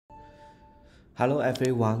Hello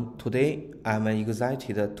everyone, today I'm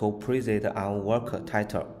excited to present our work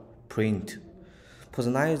titled Print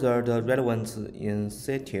Personalized Relevance in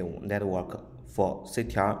Sensitive Network for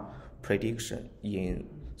CTR Prediction in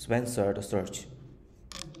Sponsored Search.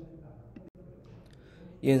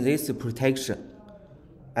 In this presentation,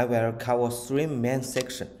 I will cover three main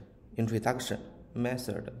sections: introduction,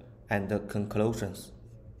 method, and conclusions.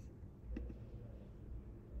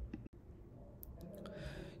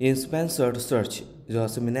 In sponsored search, the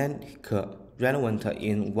semantic relevance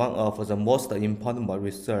is one of the most important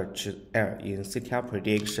research areas in CTR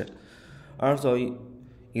prediction. Although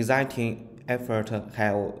exciting efforts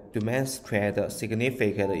have demonstrated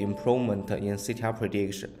significant improvement in CTR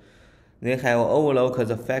prediction, they have overlooked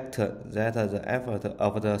the fact that the effect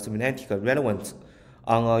of the semantic relevance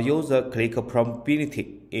on a user click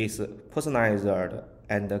probability is personalized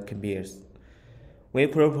and continuous. We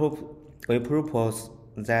propose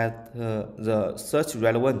that the search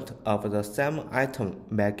relevance of the same item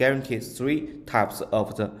may guarantee three types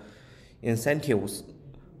of the incentives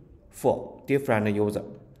for different users,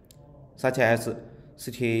 such as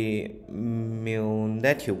stimulative,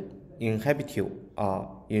 inhibitive,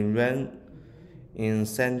 or enraging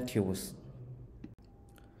incentives.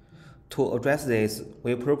 To address this,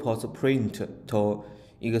 we propose print to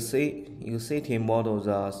exit model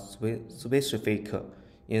the specific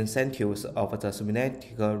incentives of the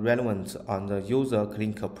semantic relevance on the user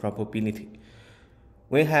click probability.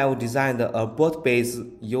 We have designed a bot-based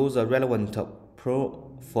user relevant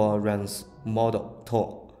preference model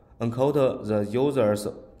to encode the user's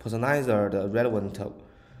personalized relevant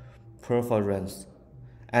preference,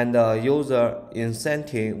 and a user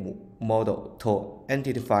incentive model to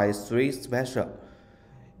identify three special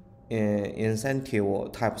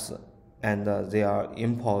incentive types and their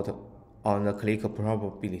import on the click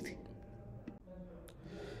probability.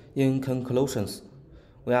 In conclusions,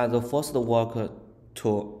 we are the first work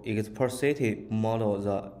to explicitly model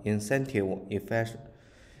the incentive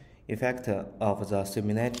effect of the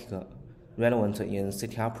semantic relevance in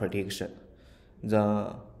CTR prediction.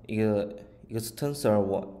 The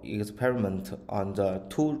extensive experiment on the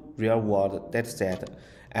two real-world datasets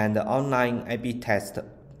and online A/B test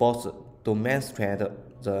both demonstrate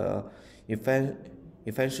the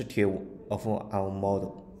efficiency of our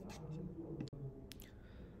model.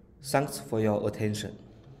 Thanks for your attention.